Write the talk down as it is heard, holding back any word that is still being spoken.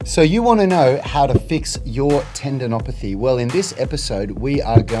So you want to know how to fix your tendinopathy? Well, in this episode, we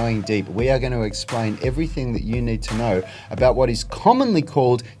are going deep. We are going to explain everything that you need to know about what is commonly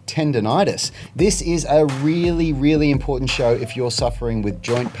called tendinitis. This is a really, really important show if you're suffering with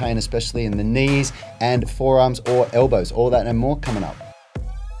joint pain, especially in the knees and forearms or elbows. All that and more coming up.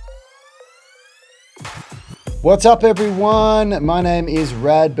 What's up, everyone? My name is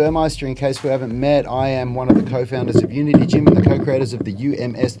Rad Burmeister. In case we haven't met, I am one of the co-founders of Unity Gym and the co-creators of the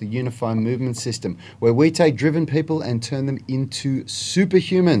UMS, the Unified Movement System, where we take driven people and turn them into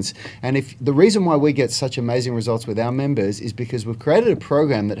superhumans. And if the reason why we get such amazing results with our members is because we've created a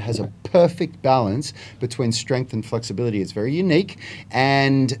program that has a perfect balance between strength and flexibility. It's very unique.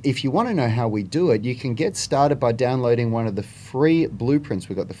 And if you want to know how we do it, you can get started by downloading one of the free blueprints.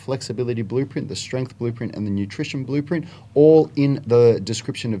 We've got the flexibility blueprint, the strength blueprint, and the nutrition blueprint, all in the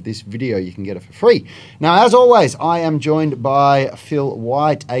description of this video. You can get it for free. Now, as always, I am joined by Phil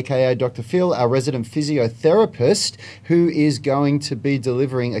White, aka Dr. Phil, our resident physiotherapist, who is going to be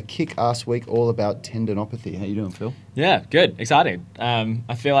delivering a kick-ass week all about tendinopathy. How you doing, Phil? Yeah, good, exciting.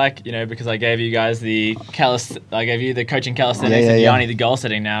 I feel like, because I gave you guys the coaching calisthenics and Yanni the goal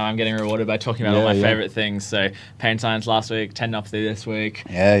setting. Now I'm getting rewarded by talking about all my favorite things. So pain science last week, tendinopathy this week.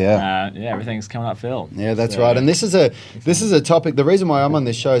 Everything's coming up, Phil. Yeah, that's right. And this is a topic. The reason why I'm on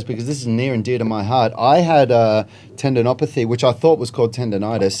this show is because this is near and dear to my heart. I had tendinopathy, which I thought was called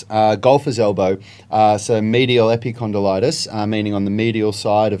tendinitis, golfer's elbow, so medial epicondylitis, meaning on the medial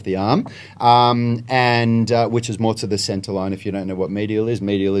side of the arm, and which is more to the center line. If you don't know what medial is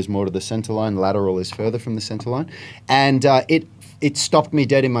more to the center line, lateral is further from the center line, and it stopped me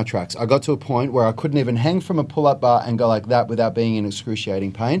dead in my tracks. I got to a point where I couldn't even hang from a pull-up bar and go like that without being in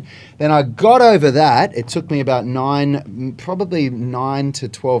excruciating pain. Then I got over that. It took me about 9 to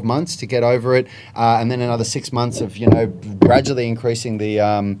 12 months to get over it, and then another 6 months of gradually increasing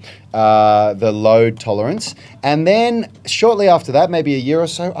the load tolerance. And then shortly after that, maybe a year or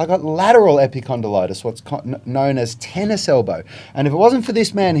so, I got lateral epicondylitis, what's known as tennis elbow. And if it wasn't for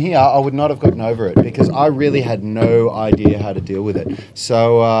this man here, I would not have gotten over it because I really had no idea how to deal with it.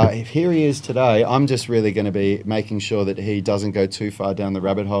 So if here he is today, I'm just really going to be making sure that he doesn't go too far down the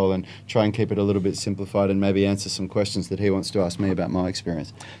rabbit hole and try and keep it a little bit simplified and maybe answer some questions that he wants to ask me about my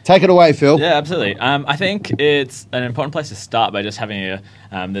experience. Take it away, Phil. Yeah, absolutely. I think it's an important place to start by just having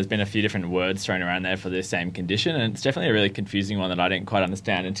there's been a few different words thrown around there for the same condition, and it's definitely a really confusing one that I didn't quite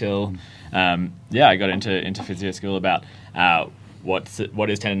understand until I got into physio school about what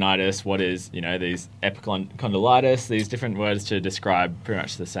is tendinitis, what is these epicondylitis, these different words to describe pretty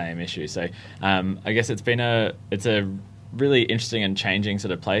much the same issue. So I guess it's a really interesting and changing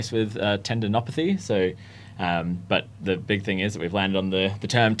sort of place with tendinopathy. So but the big thing is that we've landed on the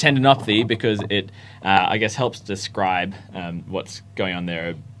term tendinopathy because it I guess helps describe what's going on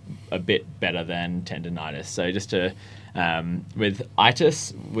there a bit better than tendinitis. So just to with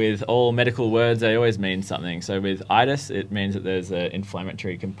itis, with all medical words, they always mean something. So with itis, it means that there's an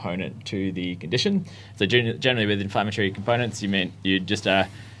inflammatory component to the condition. So generally with inflammatory components, you just let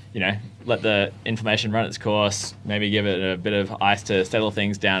the inflammation run its course, maybe give it a bit of ice to settle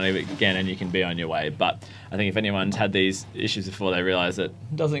things down again, and you can be on your way. But I think if anyone's had these issues before, they realize it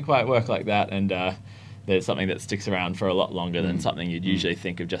doesn't quite work like that, and there's something that sticks around for a lot longer than something you'd usually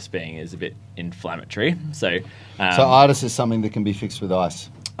think of just being as a bit inflammatory. So itis is something that can be fixed with ice.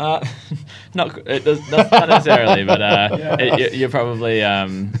 Not necessarily, but you're probably I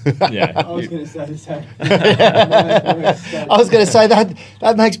was going to say the same. I was going to say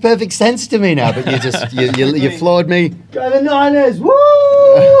that makes perfect sense to me now, but you floored me. Go the Niners!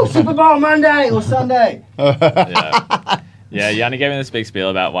 Woo! Super Bowl Monday or Sunday. Yeah, Yanni gave me this big spiel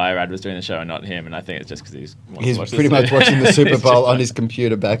about why Rad was doing the show and not him, and I think it's just because he's pretty much watching the Super Bowl on his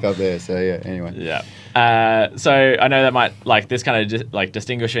computer back up there. So yeah, anyway. Yeah. So I know that might this kind of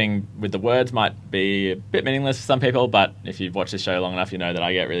distinguishing with the words might be a bit meaningless for some people, but if you've watched this show long enough, you know that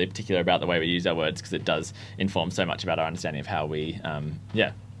I get really particular about the way we use our words because it does inform so much about our understanding of how we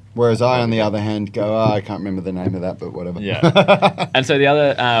Whereas I, on the other hand, go, I can't remember the name of that, but whatever. Yeah. And so the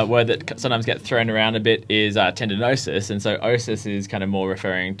other word that sometimes gets thrown around a bit is tendinosis. And so osis is kind of more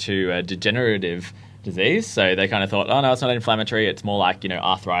referring to a degenerative disease. So they kind of thought, oh, no, it's not inflammatory. It's more like,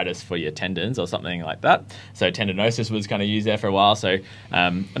 arthritis for your tendons or something like that. So tendinosis was kind of used there for a while. So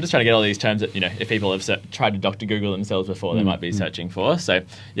I'm just trying to get all these terms that, if people have tried to Dr. Google themselves before, they might be searching for. So,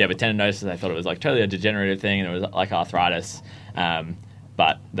 yeah, with tendinosis, I thought it was like totally a degenerative thing and it was like arthritis.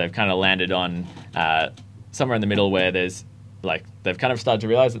 But they've kind of landed on somewhere in the middle where there's they've kind of started to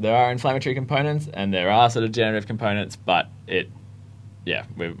realize that there are inflammatory components and there are sort of degenerative components, but yeah,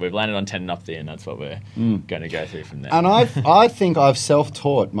 we've landed on tendinopathy, and that's what we're going to go through from there. And I think I've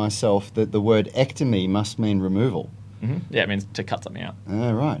self-taught myself that the word ectomy must mean removal. Yeah, it means to cut something out.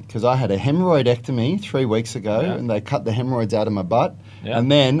 Right, because I had a hemorrhoidectomy 3 weeks ago, Yeah. and they cut the hemorrhoids out of my butt. Yeah.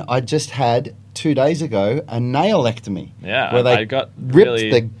 And then I just had 2 days ago a nailectomy. Yeah, where they I got ripped really-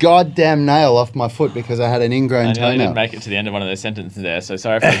 the goddamn nail off my foot because I had an ingrown I nearly toenail. didn't make it to the end of one of those sentences there, so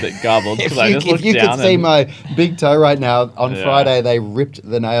sorry if I was a bit garbled. If Because I just you looked could down see and, my big toe right now, on Yeah. Friday they ripped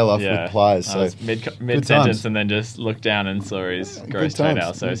the nail off yeah, with pliers. I So was mid times. sentence and then just looked down and saw his gross times.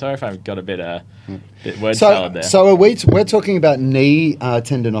 toenail. So sorry if I got a bit word So, salad there. so we're talking about knee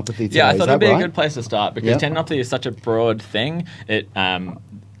tendinopathy today. Yeah, I is thought that it'd be right? a good place to start because Yeah. tendinopathy is such a broad thing. It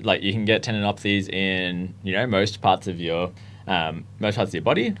like you can get tendinopathies in most parts of your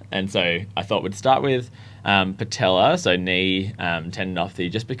body, and so I thought we'd start with patella, so knee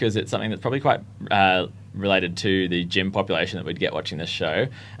tendinopathy, just because it's something that's probably quite related to the gym population that we'd get watching this show.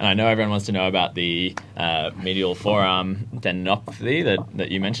 And I know everyone wants to know about the medial forearm tendinopathy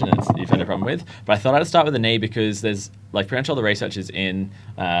that you mentioned and you've had a problem with. But I thought I'd start with the knee because there's pretty much all the research is in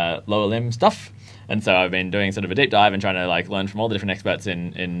lower limb stuff. And so I've been doing sort of a deep dive and trying to learn from all the different experts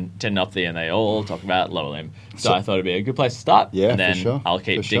in tendinopathy, and they all talk about lower limb. So I thought it'd be a good place to start. Yeah, and then for sure. I'll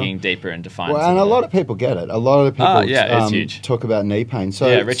keep For sure. digging deeper and define. Well, and a lot of people get it. A lot of people yeah, it's huge. talk about knee pain. So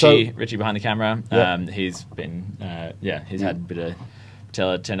yeah, Richie behind the camera. Yeah. He's been he's had a bit of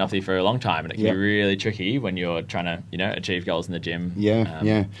patella tendinopathy for a long time, and it can Yeah. be really tricky when you're trying to achieve goals in the gym.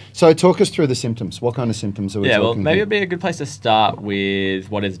 Yeah. So talk us through the symptoms. What kind of symptoms are we Yeah, well, talking maybe here? it'd be a good place to start with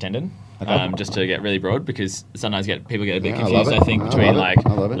what is a tendon. Okay. Just to get really broad, because sometimes people get a bit Yeah, I love confused. it. I think I between love it.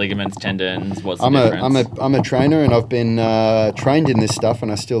 I love it. ligaments, tendons. What's I'm the a difference? I'm a trainer, and I've been trained in this stuff,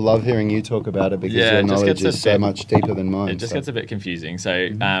 and I still love hearing you talk about it because Yeah, your it just knowledge gets a is so bit- much deeper than mine. It just so. gets a bit confusing. So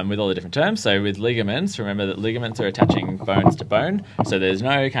with all the different terms, so with ligaments, remember that ligaments are attaching bones to bone. So there's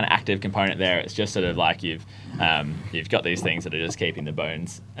no kind of active component there. It's just sort of like you've got these things that are just keeping the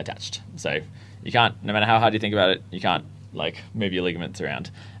bones attached. So you can't, no matter how hard you think about it, you can't move your ligaments around.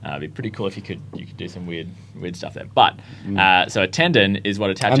 It'd be pretty cool if you could do some weird stuff there. But so a tendon is what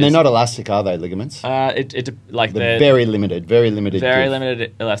attaches. And they're not elastic, are they, ligaments? They're They're very limited. Very very give.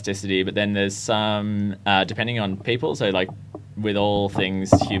 limited elasticity, but then there's some depending on people. So with all things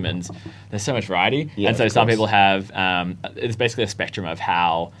humans, there's so much variety, Yeah, and so of some course. people have it's basically a spectrum of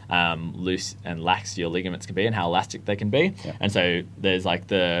how loose and lax your ligaments can be and how elastic they can be. Yeah. And so there's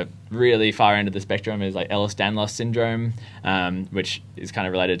the really far end of the spectrum is Ehlers-Danlos syndrome, which is kind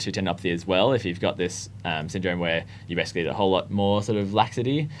of related to tendinopathy as well. If you've got this syndrome where you basically get a whole lot more sort of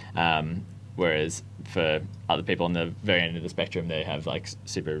laxity, whereas for other people on the very end of the spectrum, they have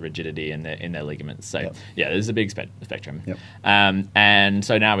super rigidity in their ligaments. So Yep. yeah, there's a big spectrum. Yep. And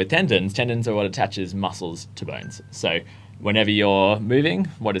so now with tendons are what attaches muscles to bones. So whenever you're moving,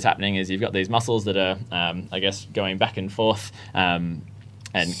 what is happening is you've got these muscles that are, going back and forth and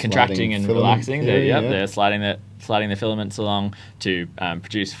contracting and filament relaxing. theory, yeah. They're sliding the filaments along to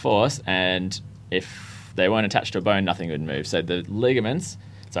produce force, and if they weren't attached to a bone, nothing would move. So the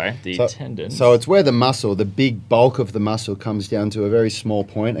tendons. So it's where the muscle, the big bulk of the muscle, comes down to a very small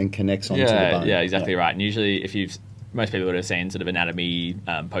point and connects onto the bone. Yeah, exactly right. And usually, most people would have seen sort of anatomy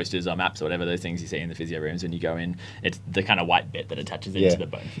posters or maps or whatever, those things you see in the physio rooms when you go in. It's the kind of white bit that attaches into the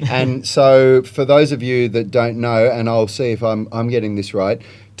bone. And so for those of you that don't know, and I'll see if I'm getting this right,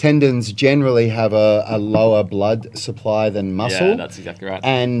 tendons generally have a lower blood supply than muscle. Yeah, that's exactly right.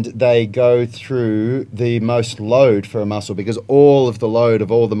 And they go through the most load for a muscle because all of the load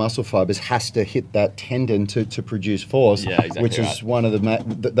of all the muscle fibers has to hit that tendon to produce force. Yeah, exactly which is right. one of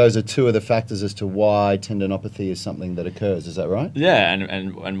those are two of the factors as to why tendinopathy is something that occurs. Is that right? Yeah,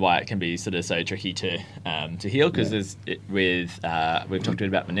 and why it can be sort of so tricky to heal because we've talked a bit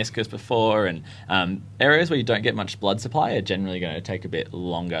about meniscus before, and areas where you don't get much blood supply are generally going to take a bit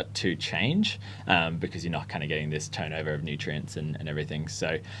longer to change because you're not kind of getting this turnover of nutrients and everything.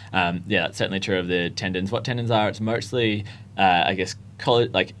 So that's certainly true of the tendons. What tendons are? It's mostly inert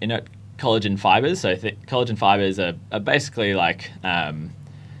collagen fibers. So collagen fibers are basically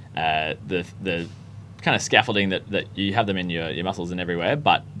the kind of scaffolding that you have them in your muscles and everywhere,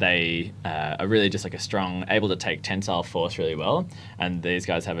 but they are really just a strong, able to take tensile force really well. And these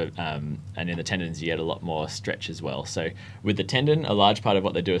guys have and in the tendons you get a lot more stretch as well. So with the tendon, a large part of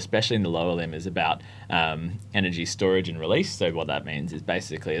what they do, especially in the lower limb, is about energy storage and release. So what that means is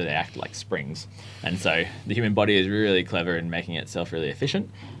basically they act like springs. And so the human body is really clever in making itself really efficient.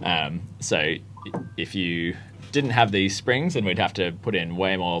 So if you didn't have these springs, and we'd have to put in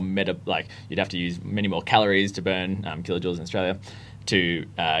way more you'd have to use many more calories to burn kilojoules in Australia. to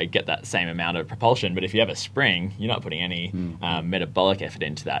get that same amount of propulsion. But if you have a spring, you're not putting any metabolic effort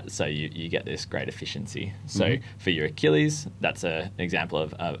into that, so you get this great efficiency. So for your Achilles, that's an example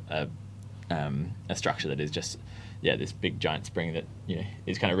of a structure that is just this big giant spring that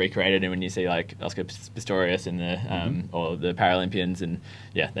is kind of recreated. And when you see like Oscar Pistorius in the or the Paralympians, and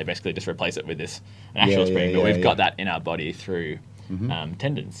they basically just replace it with an actual spring. But we've got that in our body through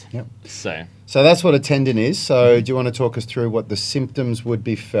tendons. Yep. So that's what a tendon is. So do you want to talk us through what the symptoms would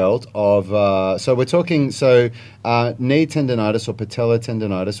be felt of? So we're talking knee tendonitis or patellar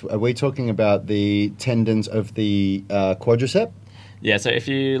tendonitis. Are we talking about the tendons of the quadricep? Yeah, so if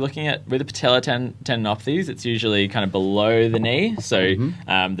you're looking at with the patellar tendinopathies, it's usually kind of below the knee. So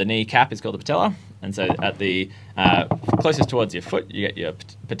the knee cap is called the patella, and so at the closest towards your foot, you get your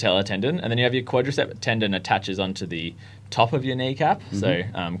patellar tendon, and then you have your quadricep tendon attaches onto the top of your kneecap, so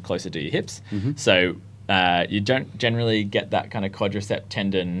closer to your hips. So you don't generally get that kind of quadricep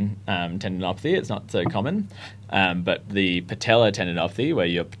tendinopathy. It's not so common. But the patellar tendinopathy, where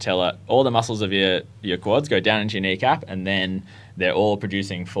your patella, all the muscles of your quads go down into your kneecap, and then they're all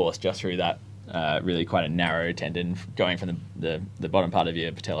producing force just through that really quite a narrow tendon going from the bottom part of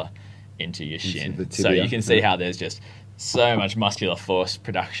your patella into your shin. So you can see how there's just so much muscular force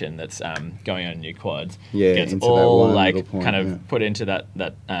production that's going on in your quads. Yeah, gets into all that like point, kind of put into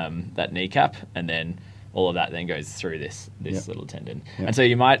that kneecap, and then all of that then goes through this little tendon. And so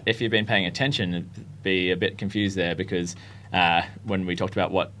you might, if you've been paying attention, be a bit confused there, because when we talked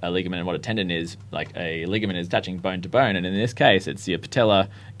about what a ligament and what a tendon is, like a ligament is attaching bone to bone, and in this case it's your patella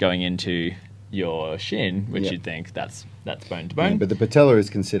going into your shin, which you'd think that's bone to bone. Yeah, but the patella is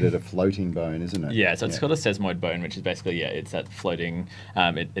considered a floating bone, isn't it? Yeah, so it's called a sesamoid bone, which is basically, it's that floating,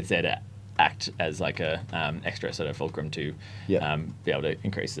 it's there to act as like a extra sort of fulcrum to be able to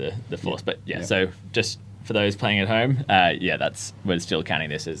increase the force. But so just for those playing at home, we're still counting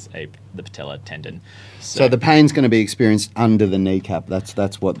this as the patella tendon. So the pain's going to be experienced under the kneecap.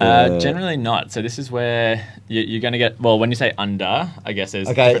 That's what the... generally not. So this is where you're going to get, well, when you say under, I guess there's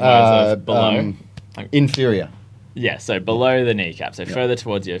different ways of below. Inferior. Yeah, so below the kneecap, so further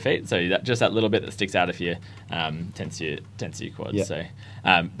towards your feet. So that little bit that sticks out if you tense your quads. Yeah. So,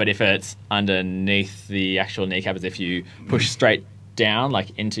 but if it's underneath the actual kneecap, as if you push straight down,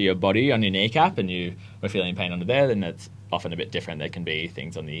 like into your body on your kneecap, and you were feeling pain under there, then that's often a bit different. There can be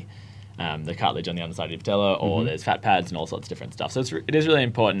things on the cartilage on the underside of your patella, or there's fat pads and all sorts of different stuff. So it is really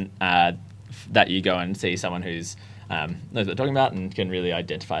important that you go and see someone who's knows what they're talking about and can really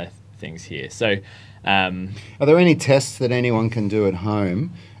identify things here. So, are there any tests that anyone can do at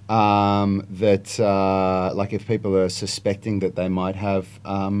home that, like, if people are suspecting that they might have?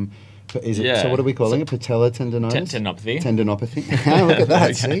 So what are we calling it? Patella tendonitis? Tendinopathy. Look at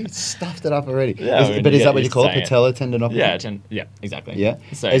that. See, stuffed it up already. Yeah, is that what you call it? Patella tendinopathy? Yeah, exactly. Yeah.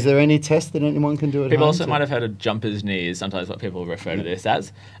 So is there any test that anyone can do at home? People also might have heard of jumper's knee, is sometimes what people refer to this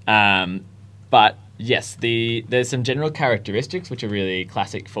as. But yes, there's some general characteristics which are really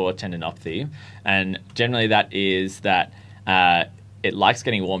classic for tendinopathy, and generally that is that it likes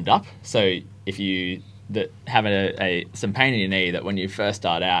getting warmed up. So if you have some pain in your knee, that when you first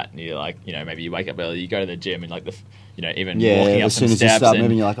start out and you're like, maybe you wake up early, you go to the gym, and like even walking up some steps, as soon as you start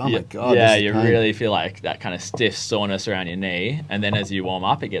moving, you're like, oh my god, yeah, you really feel like that kind of stiff soreness around your knee, and then as you warm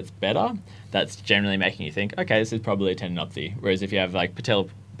up, it gets better. That's generally making you think, okay, this is probably a tendinopathy. Whereas if you have like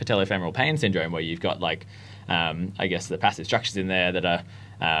patellofemoral pain syndrome, where you've got like, I guess the passive structures in there that are,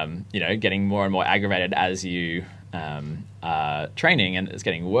 getting more and more aggravated as you training, and it's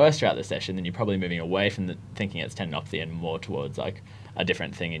getting worse throughout the session, then you're probably moving away from thinking it's tendinopathy and more towards like a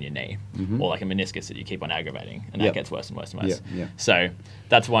different thing in your knee, or like a meniscus that you keep on aggravating, and that gets worse and worse and worse. So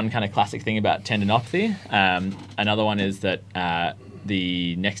that's one kind of classic thing about tendinopathy. Another one is that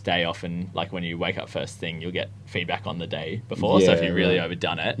the next day, often, like when you wake up first thing, you'll get feedback on the day before. So if you've really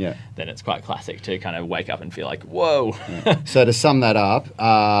overdone it, then it's quite classic to kind of wake up and feel like, whoa. So to sum that up,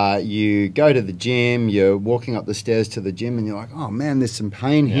 you go to the gym, you're walking up the stairs to the gym, and you're like, oh man, there's some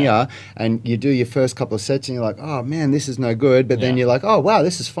pain here. And you do your first couple of sets and you're like, oh man, this is no good. But then you're like, oh wow,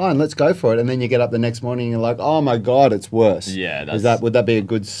 this is fine, let's go for it. And then you get up the next morning and you're like, oh my God, it's worse. Yeah. Would that be a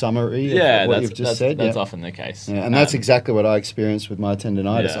good summary of what you've just said? That's often the case. Yeah, and that's exactly what I experienced with my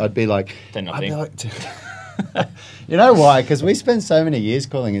tendinitis. I'd be like, you know why? Because we spend so many years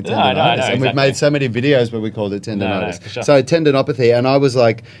calling it tendinitis, I know, and exactly. we've made so many videos where we called it tendinitis. For sure. So tendinopathy, and I was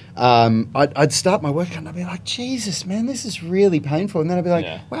like, I'd start my workout and I'd be like, Jesus, man, this is really painful, and then I'd be like,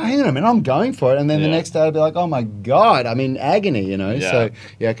 wow, hang on a minute, I'm going for it, and then the next day I'd be like, oh my God, I'm in agony, So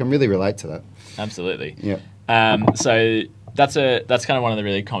I can really relate to that. Absolutely. Yeah. So that's kind of one of the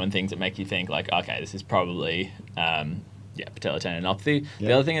really common things that make you think like, okay, this is probably patellar tendinopathy. The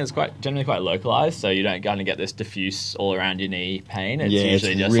Yeah. other thing is generally quite localized, so you don't kind of get this diffuse all around your knee pain. It's Yeah, it's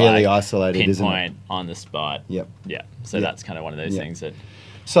usually just really like isolated, isn't it? pinpoint on the spot. Yep. Yeah. So Yep. that's kind of one of those Yep. things that.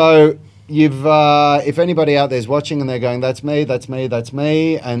 So you've, if anybody out there's watching and they're going, that's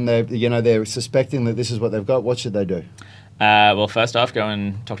me, and they're suspecting that this is what they've got, what should they do? Well, first off, go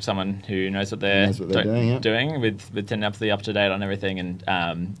and talk to someone who knows what they're, doing, with tendinopathy, up to date on everything,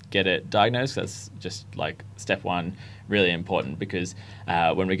 and get it diagnosed. That's just like step one, really important, because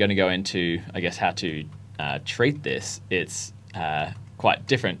when we're going to go into, I guess, how to treat this, it's quite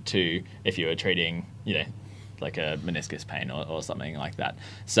different to if you were treating, like a meniscus pain or something like that.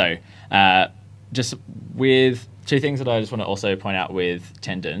 So just with two things that I just want to also point out with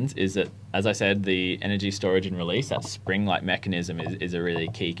tendons is that, as I said, the energy storage and release, that spring-like mechanism is a really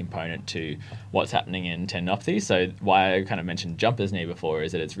key component to what's happening in tendinopathy. So why I kind of mentioned jumper's knee before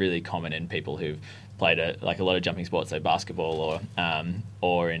is that it's really common in people who've played a lot of jumping sports, so basketball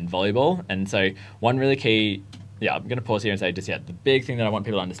or in volleyball. And so one really key, I'm going to pause here and say the big thing that I want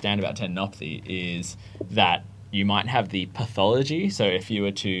people to understand about tendinopathy is that you might have the pathology. So if you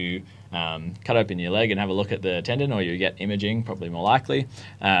were to cut open your leg and have a look at the tendon, or you get imaging, probably more likely,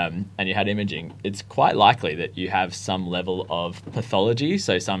 and you had imaging, it's quite likely that you have some level of pathology,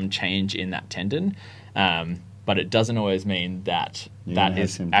 so some change in that tendon, but it doesn't always mean that that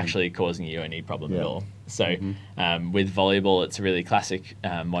is actually causing you any problem at all. So with volleyball, it's a really classic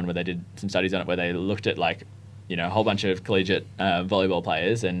one where they did some studies on it where they looked at a whole bunch of collegiate volleyball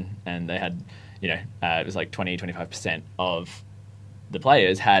players, and they had, it was like 20-25% of the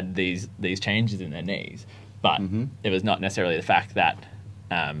players had these changes in their knees, but it was not necessarily the fact that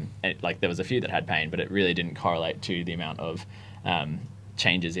there was a few that had pain, but it really didn't correlate to the amount of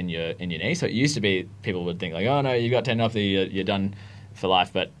changes in your knee. So it used to be people would think like, oh no, you've got tendinopathy, you're done for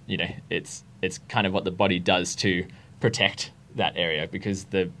life, but it's kind of what the body does to protect that area, because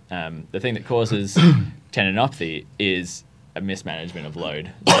the thing that causes tendinopathy is a mismanagement of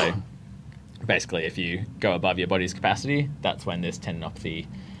load. So basically, if you go above your body's capacity, that's when this tendinopathy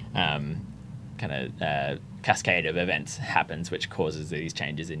cascade of events happens, which causes these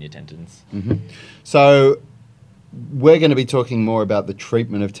changes in your tendons. So we're going to be talking more about the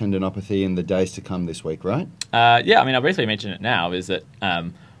treatment of tendinopathy in the days to come this week, right? I'll briefly mention it now, is that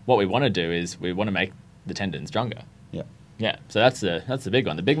what we want to do is we want to make the tendon stronger. Yeah, so that's the big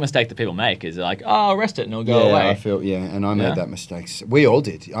one. The big mistake that people make is like, oh, I'll rest it and it'll go away. And I made that mistake. We all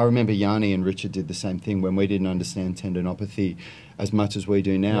did. I remember Yanni and Richard did the same thing when we didn't understand tendinopathy as much as we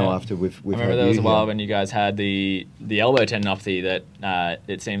do now after we've I remember there was a while when you guys had the elbow tendinopathy that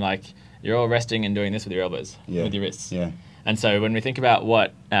it seemed like you're all resting and doing this with your elbows, with your wrists. Yeah. And so when we think about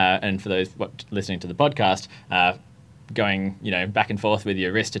what, and for those listening to the podcast, going back and forth with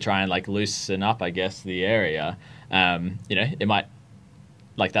your wrist to try and loosen up, I guess, the area, it might,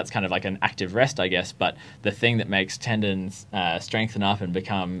 that's kind of like an active rest, I guess, but the thing that makes tendons strengthen up and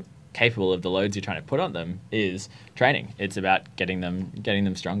become capable of the loads you're trying to put on them is training. It's about getting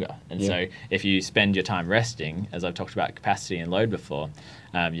them stronger. And so if you spend your time resting, as I've talked about capacity and load before,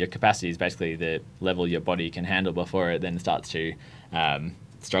 your capacity is basically the level your body can handle before it then starts to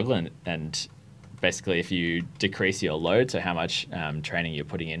struggle. And basically, if you decrease your load, so how much training you're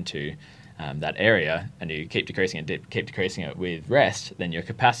putting into that area, and you keep decreasing it with rest, then your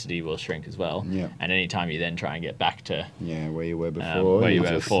capacity will shrink as well. Yeah. And any time you then try and get back to where you were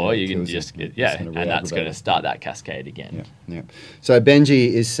before, you can just and that's going to start that cascade again. Yeah. So Benji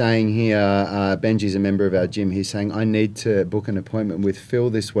is saying here, Benji's a member of our gym. He's saying, I need to book an appointment with Phil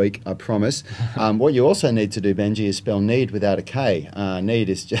this week, I promise. What you also need to do, Benji, is spell need without a K. Need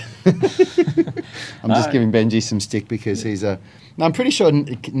is just... I'm just giving Benji some stick because he's a... No, I'm pretty sure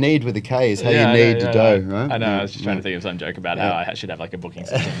need with a K is how you need to dough, right? I know. I was just trying to think of some joke about how I should have a booking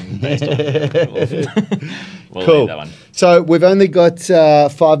system based on. We'll cool. leave that one. So we've only got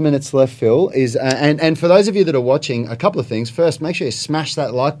 5 minutes left, Phil. And for those of you that are watching, a couple of things. First, make sure you smash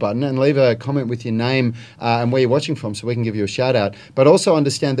that like button and leave a comment with your name and where you're watching from so we can give you a shout out. But also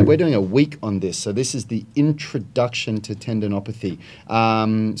understand that we're doing a week on this. So this is the introduction to tendinopathy.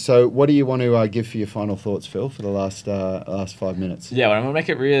 So what do you want to give for your final thoughts, Phil, for the last 5 minutes? Yeah, well, I'm going to make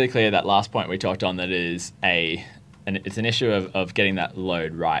it really clear that last point we talked on, that is it's an issue of getting that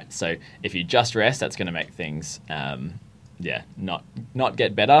load right. So if you just rest, that's going to make things, not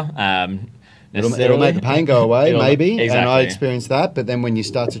get better. It'll make the pain go away, maybe, and I Exactly. experienced that. But then when you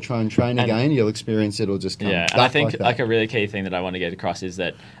start to try and train again, you'll experience it'll just come Yeah, back and I think like that. a really key thing that I want to get across is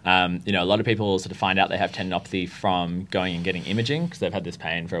that you know, a lot of people sort of find out they have tendinopathy from going and getting imaging because they've had this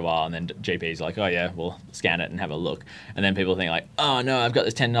pain for a while, and then GP's like, oh yeah, we'll scan it and have a look, and then people think like, oh no, I've got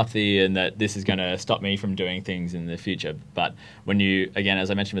this tendinopathy and that this is going to stop me from doing things in the future. But when you, again,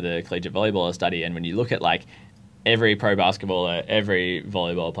 as I mentioned with the collegiate volleyballer study, and when you look at like every pro basketballer, every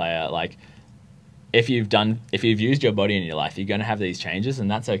volleyball player, like if you've used your body in your life, you're going to have these changes,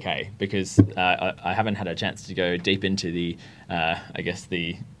 and that's okay because I haven't had a chance to go deep into the, I guess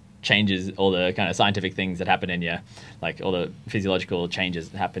the changes, all the kind of scientific things that happen in your, like all the physiological changes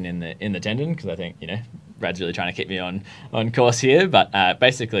that happen in the tendon, because I think, you know, Brad's really trying to keep me on course here, but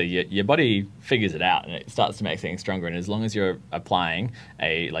basically your body figures it out and it starts to make things stronger, and as long as you're applying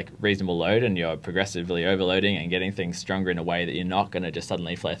a like reasonable load and you're progressively overloading and getting things stronger in a way that you're not going to just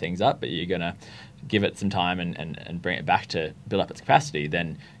suddenly flare things up, but you're going to give it some time and bring it back to build up its capacity,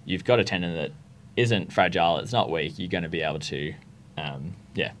 then you've got a tendon that isn't fragile, it's not weak, you're going to be able to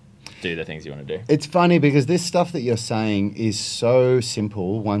do the things you want to do. It's funny because this stuff that you're saying is so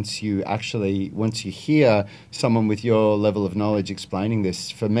simple once you hear someone with your level of knowledge explaining this.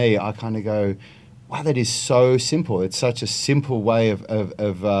 For me, I kind of go, wow, that is so simple. It's such a simple way of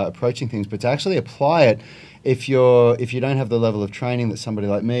approaching things, but to actually apply it, if you don't have the level of training that somebody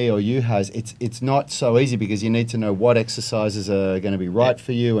like me or you has, it's not so easy because you need to know what exercises are going to be right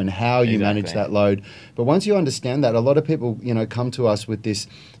for you and how you manage that load. But once you understand that, a lot of people, you know, come to us with this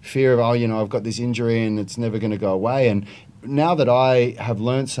fear of, oh, you know, I've got this injury and it's never going to go away. And now that I have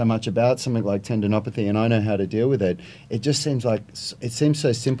learned so much about something like tendinopathy and I know how to deal with it, it just seems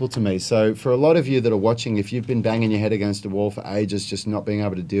so simple to me. So for a lot of you that are watching, if you've been banging your head against a wall for ages, just not being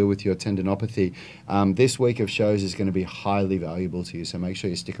able to deal with your tendinopathy, this week of shows is going to be highly valuable to you. So make sure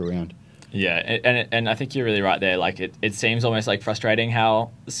you stick around. Yeah, and I think you're really right there. Like it seems almost like frustrating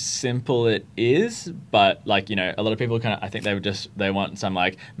how simple it is, but like, you know, a lot of people I think they want some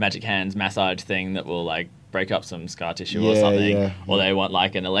like magic hands massage thing that will like break up some scar tissue or something, or they want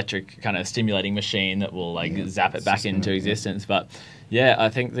like an electric kind of stimulating machine that will like zap it back into existence. But yeah, I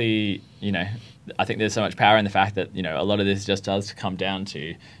think I think there's so much power in the fact that, you know, a lot of this just does come down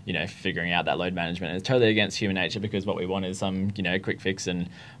to, you know, figuring out that load management. It's totally against human nature because what we want is some, you know, quick fix, and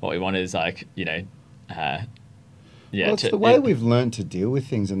what we want is like, you know, well, it's the way we've learned to deal with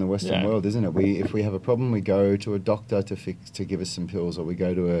things in the Western world, isn't it? If we have a problem, we go to a doctor to give us some pills, or we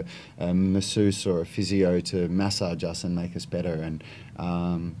go to a masseuse or a physio to massage us and make us better. And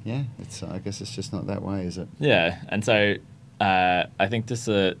I guess it's just not that way, is it? Yeah, and so I think just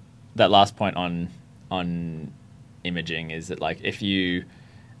that last point on imaging is that like if you,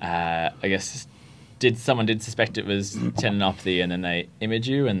 I guess, someone did suspect it was tendinopathy and then they image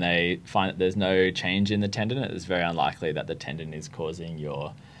you and they find that there's no change in the tendon, it is very unlikely that the tendon is causing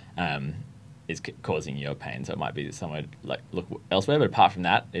your pain. So it might be somewhere like look elsewhere. But apart from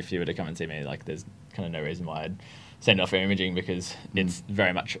that, if you were to come and see me, like there's kind of no reason why I'd send off for imaging, because it's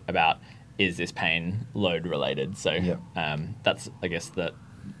very much about, is this pain load related? So that's, I guess, that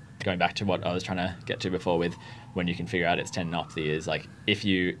going back to what I was trying to get to before with when you can figure out it's tendinopathy is like if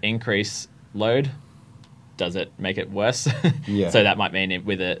you increase load, does it make it worse? So that might mean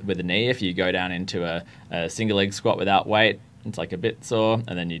with a knee, if you go down into a single leg squat without weight, it's like a bit sore,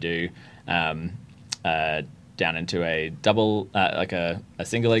 and then you do down into a double, like a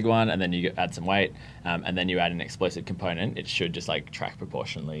single leg one, and then you add some weight, and then you add an explosive component, it should just like track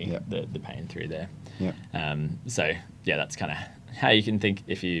proportionally the pain through there. So yeah, that's kind of how you can think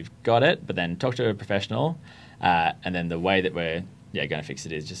if you've got it, but then talk to a professional, and then the way that we're going to fix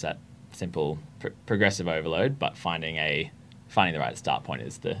it is just that simple progressive overload, but finding the right start point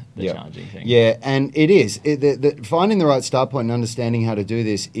is the challenging thing. Yeah, and it is. Finding the right start point and understanding how to do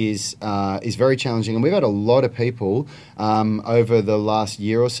this is very challenging. And we've had a lot of people over the last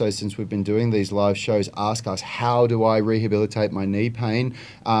year or so since we've been doing these live shows ask us, how do I rehabilitate my knee pain?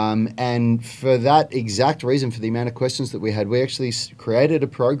 And for that exact reason, for the amount of questions that we had, we actually created a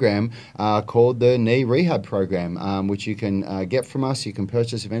program called the Knee Rehab Program, which you can get from us. You can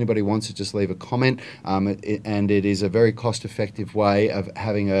purchase. If anybody wants to, just leave a comment. And it is a very cost-effective way of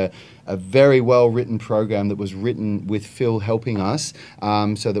having a very well-written program that was written with Phil helping us,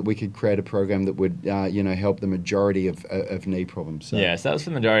 so that we could create a program that would help the majority of knee problems. So. Yeah, so that was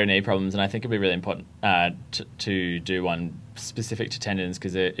for the majority of knee problems, and I think it'd be really important to do one specific to tendons,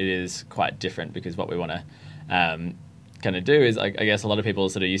 because it is quite different, because what we want to kind of do is, I guess a lot of people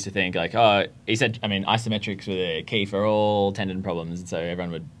sort of used to think like, isometrics were the key for all tendon problems, and so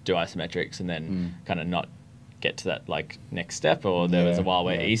everyone would do isometrics and then kind of not get to that like next step, or there was a while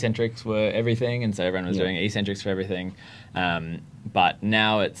where eccentrics were everything, and so everyone was doing eccentrics for everything. But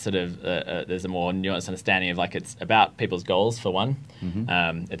now it's sort of there's a more nuanced understanding of like it's about people's goals for one.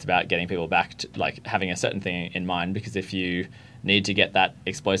 It's about getting people back to like having a certain thing in mind, because if you need to get that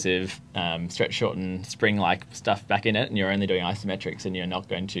explosive stretch, shorten, spring-like stuff back in it, and you're only doing isometrics, and you're not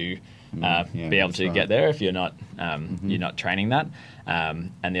going to be able to get there if you're not you're not training that.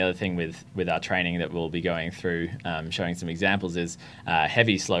 And the other thing with our training that we'll be going through, showing some examples, is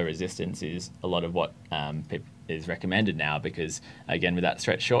heavy slow resistance is a lot of what is recommended now, because again with that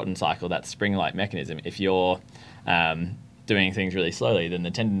stretch shorten cycle, that spring-like mechanism, if you're doing things really slowly, then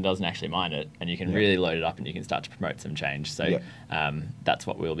the tendon doesn't actually mind it, and you can really load it up and you can start to promote some change. So that's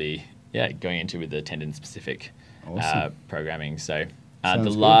what we'll be going into with the tendon specific programming. So the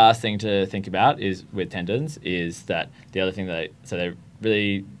last thing to think about is with tendons is that the other thing they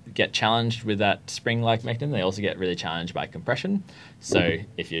really get challenged with that spring-like mechanism. They also get really challenged by compression. So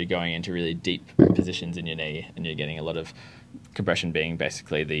if you're going into really deep positions in your knee and you're getting a lot of compression, being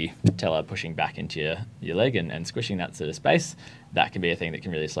basically the patella pushing back into your leg and squishing that sort of space, that can be a thing that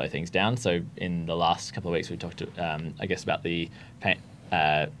can really slow things down. So in the last couple of weeks, we talked I guess about the pain,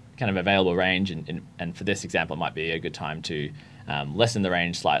 kind of available range, and for this example, it might be a good time to lessen the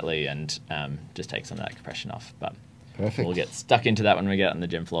range slightly and just take some of that compression off. But perfect. We'll get stuck into that when we get on the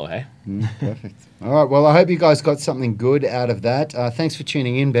gym floor, hey? Perfect. All right. Well, I hope you guys got something good out of that. Thanks for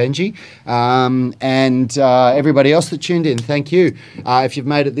tuning in, Benji. And everybody else that tuned in, thank you. If you've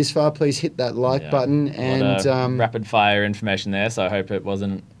made it this far, please hit that like button. And rapid fire information there, so I hope it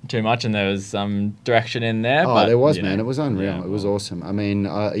wasn't too much and there was some direction in there. Oh, but, there was, man. It was unreal. It was awesome. I mean,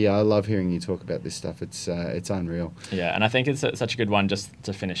 I love hearing you talk about this stuff. It's unreal. Yeah, and I think it's such a good one just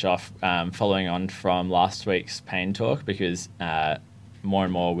to finish off, following on from last week's pain talk, because more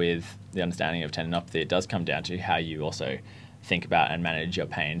and more with the understanding of tendinopathy, it does come down to how you also think about and manage your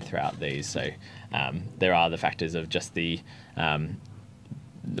pain throughout these. So there are the factors of just the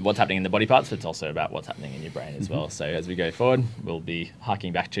what's happening in the body parts, but it's also about what's happening in your brain as well. So as we go forward, we'll be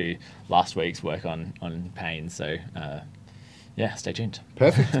harking back to last week's work on pain. So stay tuned.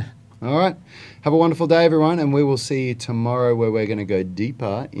 Perfect. All right. Have a wonderful day, everyone, and we will see you tomorrow, where we're going to go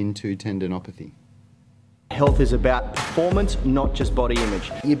deeper into tendinopathy. Health is about performance, not just body image.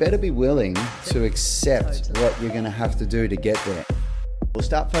 You better be willing to accept what you're going to have to do to get there. We'll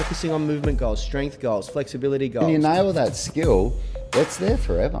start focusing on movement goals, strength goals, flexibility goals. When you nail that skill, it's there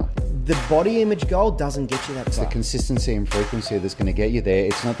forever. The body image goal doesn't get you that It's far. the consistency and frequency that's going to get you there.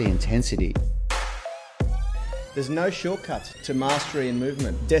 It's not the intensity. There's no shortcuts to mastery and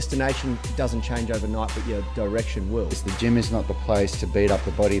movement. Destination doesn't change overnight, but your direction will. The gym is not the place to beat up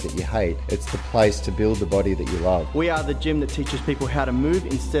the body that you hate. It's the place to build the body that you love. We are the gym that teaches people how to move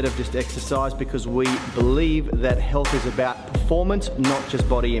instead of just exercise, because we believe that health is about performance, not just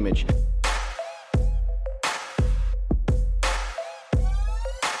body image.